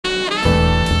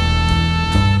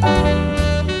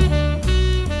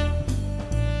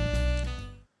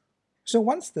So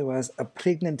once there was a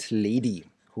pregnant lady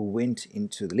who went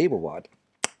into the labor ward,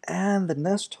 and the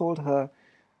nurse told her,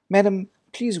 "Madam,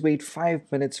 please wait 5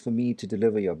 minutes for me to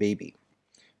deliver your baby."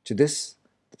 To this,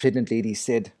 the pregnant lady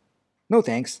said, "No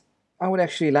thanks. I would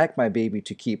actually like my baby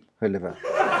to keep her liver."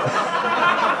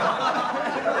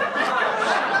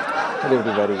 Hello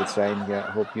everybody, it's Ryan here.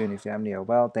 I hope you and your family are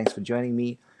well. Thanks for joining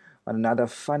me on another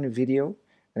fun video,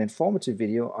 an informative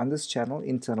video on this channel,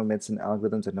 Internal Medicine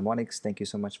Algorithms and Mnemonics. Thank you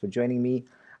so much for joining me.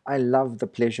 I love the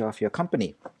pleasure of your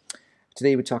company.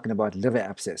 Today we're talking about liver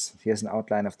abscess. Here's an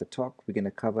outline of the talk. We're going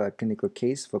to cover a clinical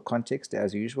case for context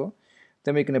as usual.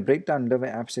 Then we're going to break down liver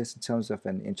abscess in terms of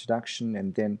an introduction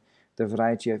and then the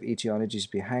variety of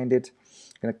etiologies behind it.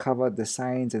 We're going to cover the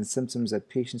signs and symptoms that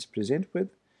patients present with,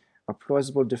 a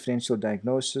plausible differential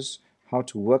diagnosis, how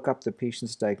to work up the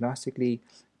patients diagnostically,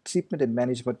 treatment and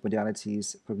management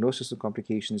modalities, prognosis and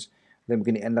complications. Then we're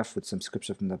going to end off with some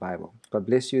scripture from the Bible. God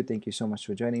bless you. Thank you so much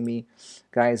for joining me.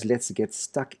 Guys, let's get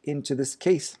stuck into this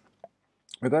case.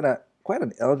 We've got quite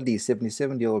an elderly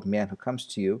 77-year-old man who comes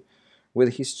to you with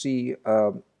a history,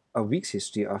 a week's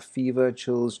history of fever,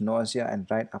 chills, nausea, and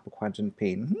right upper quadrant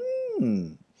pain.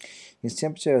 His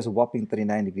temperature is a whopping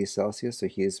 39 degrees Celsius, so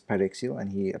he is pyrexial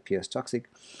and he appears toxic.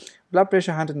 Blood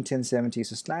pressure 110/70,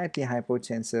 so slightly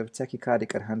hypotensive,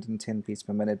 tachycardic at 110 beats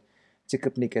per minute,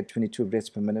 tachypneic at 22 breaths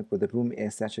per minute with a room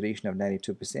air saturation of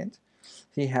 92%.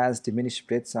 He has diminished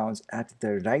breath sounds at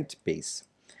the right base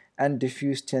and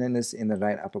diffuse tenderness in the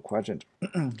right upper quadrant.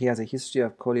 He has a history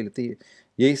of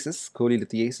cholelithiasis,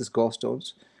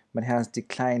 gallstones, but has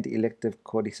declined elective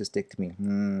cholecystectomy.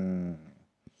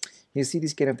 His CT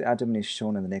scan of the abdomen is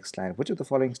shown on the next slide. Which of the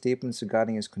following statements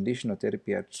regarding his condition or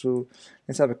therapy are true?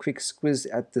 Let's have a quick squiz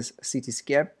at this CT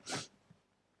scan.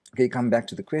 Okay, come back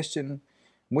to the question.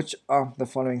 Which of the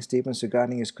following statements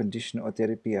regarding his condition or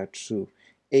therapy are true?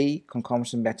 A.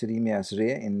 Concomitant bacteremia is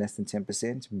rare in less than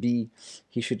 10%. B.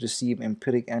 He should receive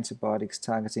empiric antibiotics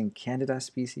targeting Candida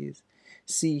species.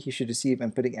 C. He should receive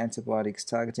empiric antibiotics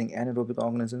targeting anaerobic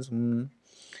organisms.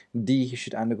 D. He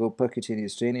should undergo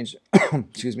percutaneous drainage.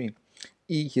 Excuse me.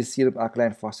 E. His serum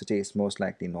alkaline phosphatase is most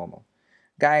likely normal.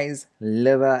 Guys,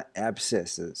 liver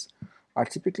abscesses are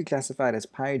typically classified as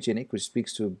pyogenic, which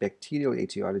speaks to bacterial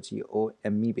etiology, or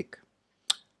amoebic,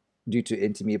 due to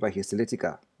Entamoeba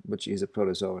histolytica, which is a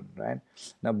protozoan, right?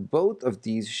 Now, both of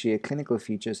these share clinical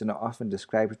features and are often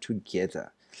described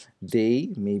together.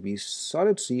 They may be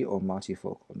solitary or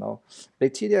multifocal. Now,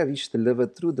 bacteria reach the liver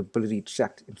through the biliary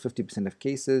tract in 50% of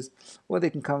cases, or they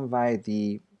can come via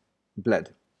the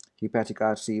blood, hepatic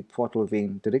artery, portal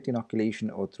vein, direct inoculation,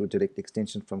 or through direct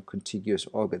extension from contiguous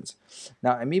organs.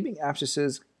 Now, amoebic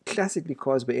abscesses, classically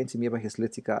caused by Entamoeba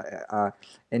histolytica, are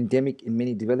endemic in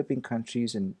many developing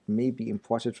countries and may be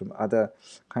imported from other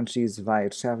countries via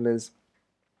travelers.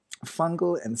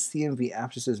 Fungal and CMV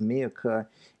abscesses may occur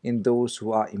in those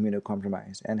who are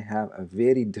immunocompromised and have a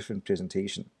very different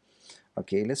presentation.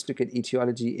 Okay, let's look at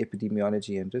etiology,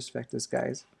 epidemiology, and risk factors,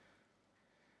 guys.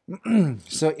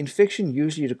 So infection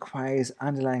usually requires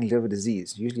underlying liver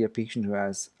disease, usually a patient who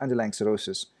has underlying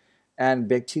cirrhosis, and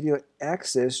bacterial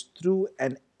access through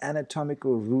an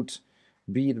anatomical route,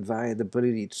 be it via the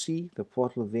biliary tree, the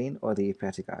portal vein, or the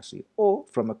hepatic artery, or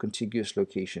from a contiguous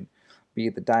location, be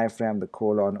it the diaphragm, the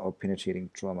colon, or penetrating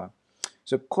trauma.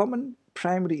 So common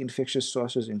primary infectious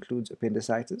sources include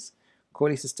appendicitis,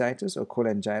 cholecystitis or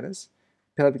cholangitis,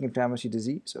 pelvic inflammatory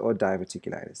disease, or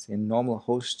diverticulitis. In normal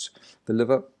hosts, the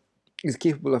liver is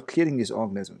capable of clearing these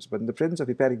organisms, but in the presence of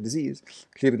hepatic disease,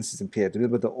 clearance is impaired.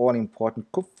 Remember the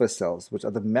all-important Kupffer cells, which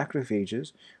are the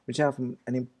macrophages, which have an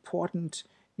important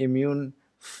immune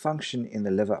function in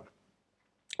the liver.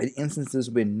 In instances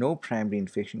where no primary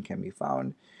infection can be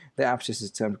found, the abscess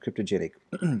is termed cryptogenic.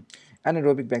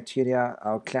 Anaerobic bacteria,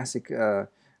 our classic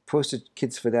poster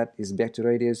kids for that is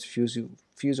Bacteroides,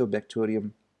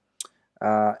 Fusobacterium,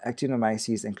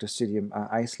 Actinomyces, and Clostridium are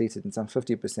isolated in some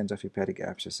 50% of hepatic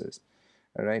abscesses.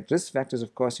 All right. Risk factors,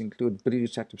 of course, include biliary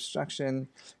tract obstruction,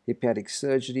 hepatic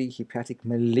surgery, hepatic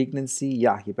malignancy,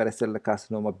 hepatocellular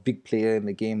carcinoma, big player in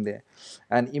the game there,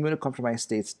 and immunocompromised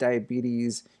states,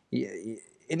 diabetes,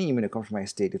 any immunocompromised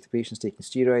state, if the patient's taking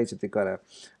steroids, if they've got a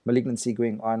malignancy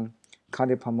going on,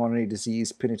 cardiopulmonary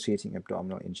disease, penetrating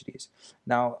abdominal injuries.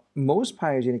 Now, most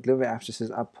pyogenic liver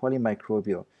abscesses are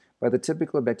polymicrobial, but the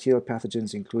typical bacterial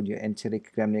pathogens include your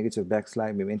enteric gram-negative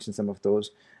bacilli. We mentioned some of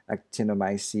those,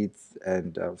 actinomyces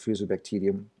and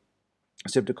Fusobacterium,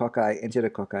 streptococci,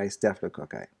 enterococci,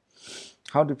 staphylococci.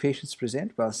 How do patients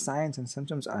present? Well, signs and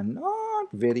symptoms are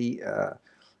not very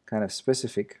kind of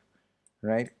specific,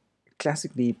 right?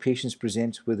 Classically, patients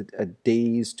present with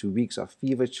days to weeks of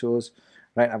fever, chills,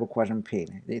 right upper quadrant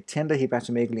pain. They tender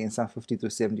hepatomegaly in some 50 to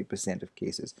 70% of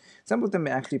cases. Some of them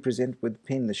may actually present with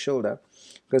pain in the shoulder,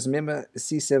 because remember,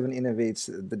 C7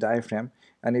 innervates the diaphragm,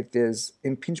 and if there's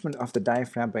impingement of the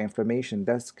diaphragm by inflammation,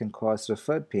 that can cause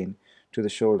referred pain to the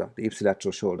shoulder, the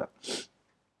ipsilateral shoulder.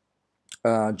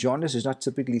 Jaundice is not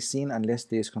typically seen unless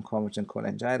there is concomitant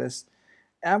cholangitis.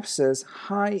 Abscess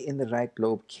high in the right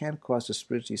lobe can cause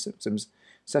respiratory symptoms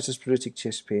such as pleuritic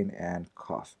chest pain and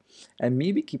cough.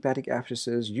 Amoebic hepatic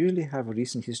abscesses usually have a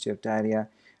recent history of diarrhea,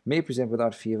 may present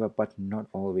without fever, but not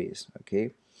always.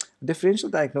 Okay. Differential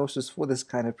diagnosis for this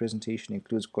kind of presentation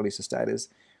includes cholecystitis,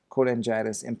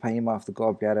 cholangitis, empyema of the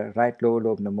gallbladder, right lower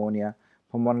lobe pneumonia,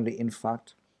 pulmonary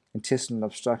infarct, intestinal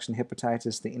obstruction,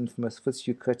 hepatitis, the infamous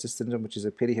Fitzhugh-Curtis syndrome, which is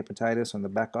a perihepatitis on the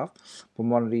back of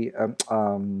pulmonary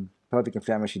pelvic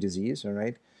inflammatory disease, all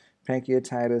right,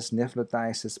 pancreatitis,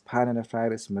 nephrolithiasis,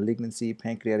 pyelonephritis, malignancy,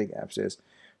 pancreatic abscess,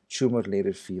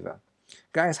 tumor-related fever.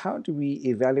 Guys, how do we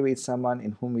evaluate someone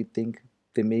in whom we think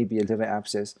there may be a liver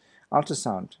abscess?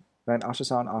 Ultrasound, right?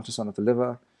 Ultrasound of the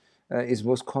liver is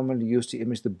most commonly used to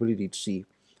image the biliary tree,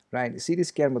 right? CT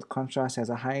scan with contrast has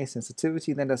a higher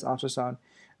sensitivity than does ultrasound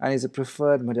and is a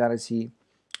preferred modality,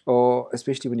 or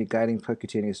especially when you're guiding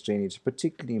percutaneous drainage,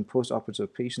 particularly in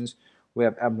post-operative patients who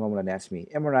have abnormal anatomy.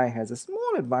 MRI has a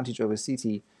small advantage over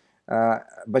CT,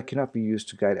 but cannot be used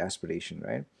to guide aspiration,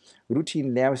 right?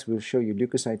 Routine labs will show you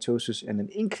leukocytosis and an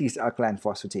increased alkaline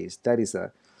phosphatase. That is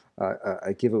a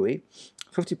giveaway.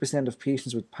 50% of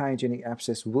patients with pyogenic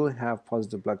abscess will have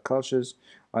positive blood cultures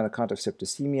on account of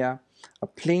septicemia. A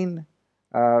plain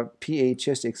PA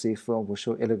chest X-ray film will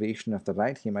show elevation of the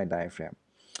right hemidiaphragm.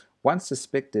 Once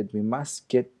suspected, we must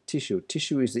get tissue.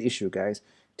 Tissue is the issue, guys.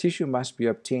 Tissue must be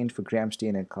obtained for gram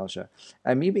stain and culture.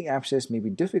 Amoebic abscess may be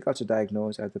difficult to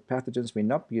diagnose as the pathogens may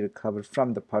not be recovered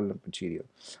from the pudendal material.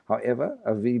 However,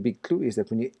 a very big clue is that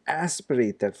when you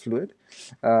aspirate that fluid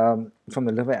from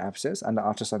the liver abscess under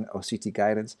ultrasound or CT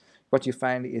guidance, what you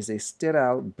find is a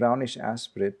sterile brownish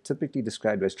aspirate, typically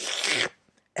described as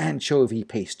anchovy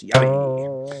paste. Yummy!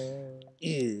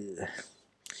 Ew.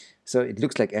 So it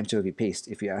looks like anchovy paste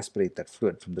if you aspirate that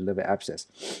fluid from the liver abscess.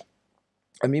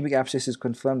 Amoebic abscess is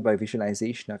confirmed by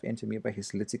visualization of entamoeba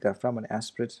histolytica from an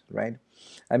aspirate, right?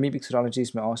 Amoebic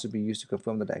serologies may also be used to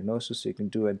confirm the diagnosis, so you can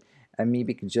do an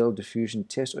amoebic gel diffusion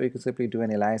test, or you can simply do an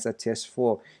ELISA test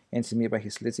for entamoeba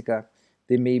histolytica.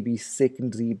 There may be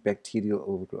secondary bacterial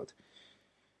overgrowth.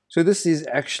 So this is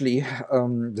actually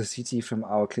the CT from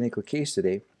our clinical case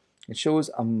today. It shows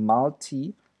a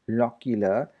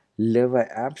multilocular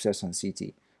liver abscess on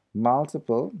CT.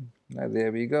 Multiple,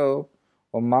 there we go,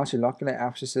 or multilocular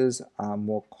abscesses are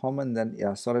more common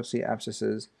than solitary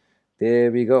abscesses. There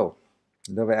we go,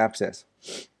 liver abscess.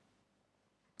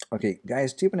 Okay,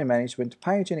 guys, treatment and management.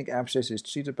 Pyogenic abscess is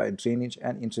treated by drainage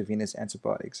and intravenous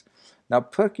antibiotics. Now,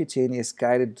 percutaneous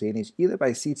guided drainage, either by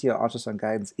CT or ultrasound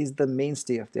guidance, is the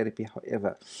mainstay of therapy.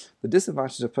 However, the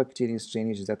disadvantage of percutaneous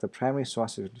drainage is that the primary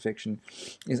source of infection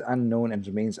is unknown and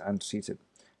remains untreated.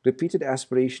 Repeated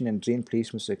aspiration and drain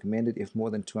placements recommended if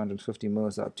more than 250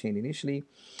 mL are obtained initially.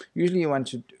 Usually you want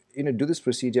to do this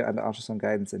procedure under ultrasound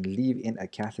guidance and leave in a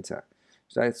catheter,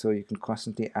 right? So you can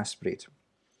constantly aspirate,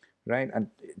 right,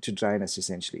 and to dryness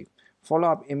essentially.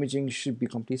 Follow-up imaging should be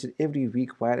completed every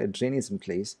week while a drain is in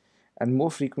place, and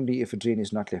more frequently if a drain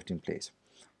is not left in place.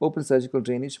 Open surgical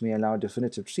drainage may allow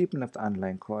definitive treatment of the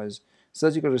underlying cause.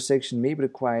 Surgical resection may be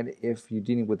required if you're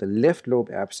dealing with a left lobe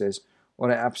abscess or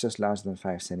an abscess larger than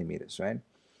 5 centimeters, right?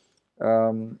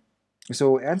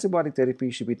 So antibiotic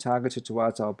therapy should be targeted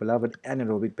towards our beloved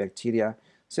anaerobic bacteria,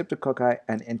 Streptococci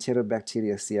and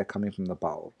Enterobacteriaceae coming from the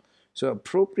bowel. So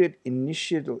appropriate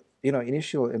initial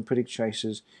empiric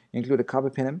choices include a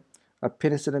carbapenem, a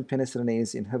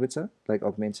penicillinase inhibitor like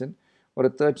Augmentin, or a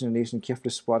third generation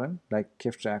cephalosporin like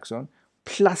ceftriaxone,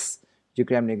 plus your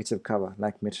gram-negative cover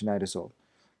like metronidazole.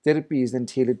 Therapy is then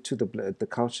tailored to the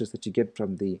cultures that you get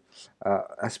from the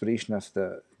aspiration of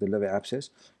the liver abscess.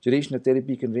 Duration of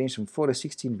therapy can range from 4 to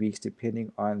 16 weeks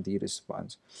depending on the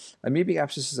response. Amoebic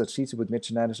abscesses are treated with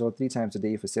metronidazole 3 times a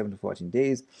day for 7 to 14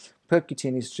 days.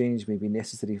 Percutaneous drainage may be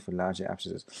necessary for larger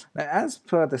abscesses. Now, as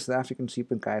per the South African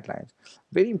treatment guidelines,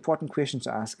 very important question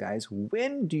to ask, guys.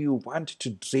 When do you want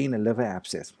to drain a liver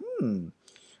abscess?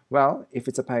 Well, if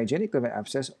it's a pyogenic liver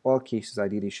abscess, all cases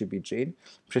ideally should be drained,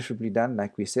 preferably done,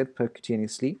 like we said,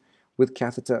 percutaneously with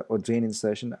catheter or drain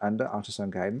insertion under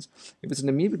ultrasound guidance. If it's an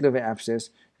amoebic liver abscess,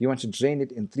 you want to drain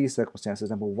it in 3 circumstances.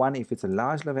 Number 1, if it's a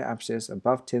large liver abscess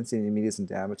above 10 centimeters in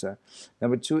diameter.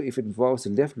 Number 2, if it involves the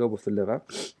left lobe of the liver.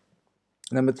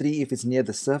 Number 3, if it's near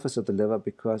the surface of the liver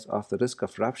because of the risk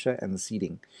of rupture and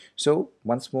seeding. So,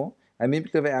 once more,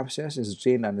 Amoebic liver abscess is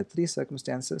drained under 3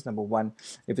 circumstances. Number 1,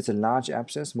 if it's a large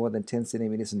abscess, more than 10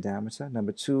 centimeters in diameter.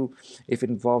 Number 2, if it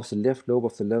involves the left lobe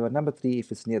of the liver. Number 3,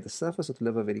 if it's near the surface of the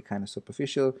liver, very kind of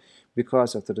superficial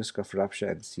because of the risk of rupture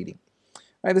and seeding.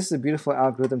 Right, this is a beautiful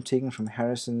algorithm taken from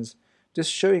Harrison's,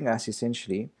 just showing us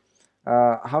essentially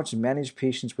how to manage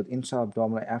patients with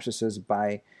intra-abdominal abscesses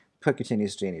by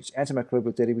percutaneous drainage.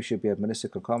 Antimicrobial therapy should be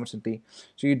administered concomitantly.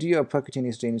 So you do your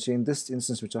percutaneous drainage. So in this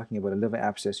instance, we're talking about a liver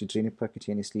abscess. You drain it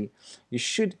percutaneously. You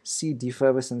should see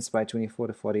defervescence by 24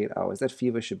 to 48 hours. That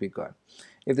fever should be gone.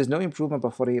 If there's no improvement by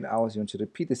 48 hours, you want to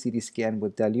repeat the CT scan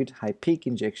with dilute hypaic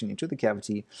injection into the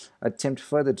cavity, attempt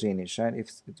further drainage, right?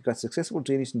 If you've got successful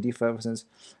drainage and defervescence,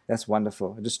 that's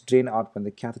wonderful. Just drain out when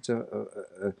the catheter,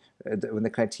 when the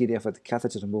criteria for the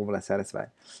catheter removal are satisfied.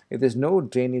 If there's no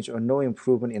drainage or no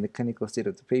improvement in the clinical state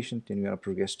of the patient, then you want to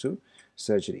progress to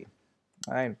surgery.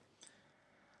 All right.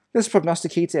 Let's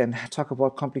prognosticate and talk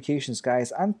about complications,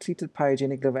 guys. Untreated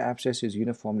pyogenic liver abscess is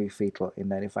uniformly fatal in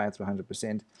 95 to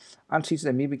 100%.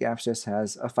 Untreated amoebic abscess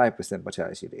has a 5%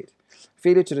 mortality rate.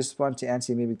 Failure to respond to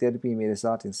anti-amoebic therapy may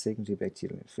result in secondary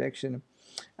bacterial infection.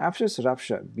 Abscess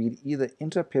rupture, be it either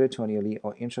intraperitoneally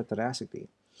or intrathoracically,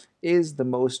 is the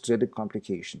most dreaded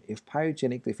complication. If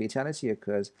pyogenic, the fatality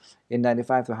occurs in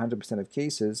 95 to 100% of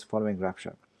cases following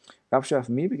rupture. Rupture of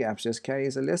amoebic abscess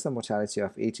carries a lesser mortality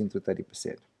of 18 to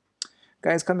 30%.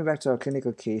 Guys, coming back to our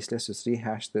clinical case, let's just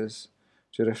rehash this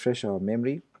to refresh our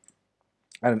memory.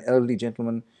 An elderly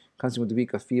gentleman comes in with a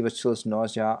week of fever, chills,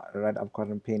 nausea, right upper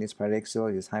quadrant pain, is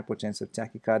pyrexial, he is hypotensive,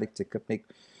 tachycardic, tachypneic.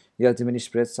 He has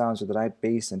diminished breath sounds with the right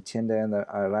base and tender in the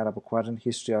right upper quadrant.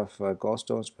 History of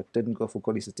gallstones, but didn't go for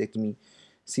cholecystectomy.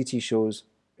 CT shows,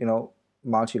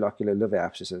 multilocular liver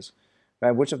abscesses.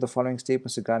 Right? Which of the following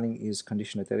statements regarding his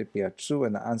condition or therapy are true?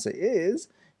 And the answer is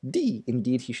D.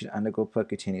 Indeed, he should undergo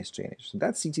percutaneous drainage. So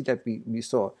that CT that we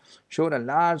saw showed a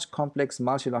large, complex,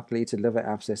 multiloculated liver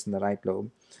abscess in the right lobe.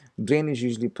 Drainage,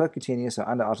 usually percutaneous or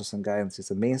under ultrasound guidance,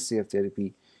 is a mainstay of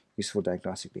therapy, useful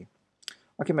diagnostically.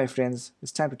 Okay, my friends,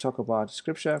 it's time to talk about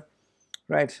scripture.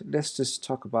 Right, let's just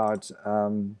talk about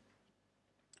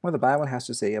what the Bible has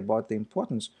to say about the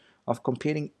importance of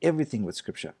comparing everything with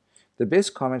scripture. The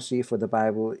best commentary for the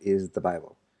Bible is the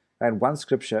Bible. Right? One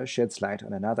scripture sheds light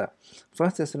on another.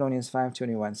 1 Thessalonians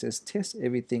 5:21 says, test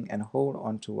everything and hold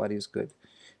on to what is good.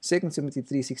 2 Timothy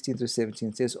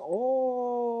 3:16-17 says,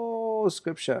 all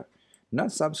scripture,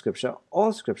 not some scripture,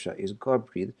 all scripture is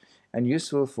God-breathed and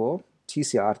useful for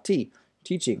TCRT,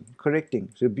 teaching, correcting,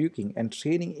 rebuking, and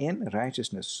training in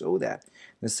righteousness, so that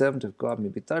the servant of God may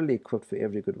be thoroughly equipped for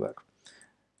every good work.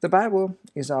 The Bible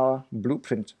is our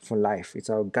blueprint for life. It's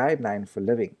our guideline for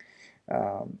living.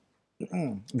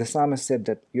 The psalmist said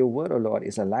that your word, O Lord,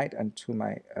 is a light unto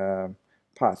my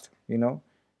path, is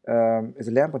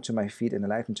a lamp unto my feet and a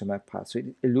light unto my path. So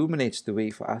it illuminates the way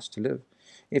for us to live.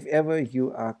 If ever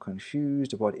you are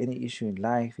confused about any issue in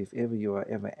life, if ever you are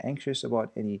ever anxious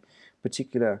about any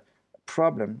particular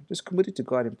problem, just commit it to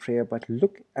God in prayer, but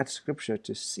look at Scripture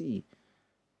to see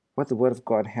what the Word of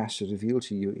God has to reveal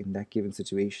to you in that given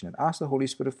situation, and ask the Holy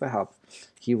Spirit for help.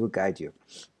 He will guide you.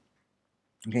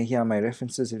 Okay, here are my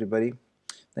references, everybody.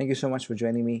 Thank you so much for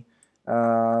joining me.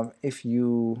 If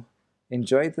you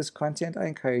enjoyed this content, I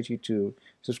encourage you to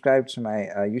subscribe to my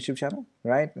YouTube channel,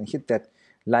 right? And hit that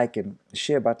like and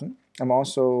share button. I'm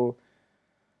also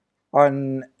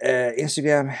on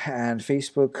Instagram and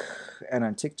Facebook and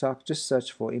on TikTok. Just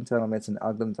search for Internal Medicine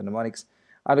Algorithms and Mnemonics.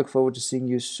 I look forward to seeing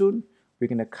you soon. We're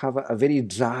going to cover a very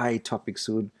dry topic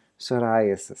soon,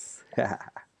 psoriasis.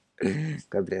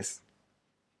 God bless.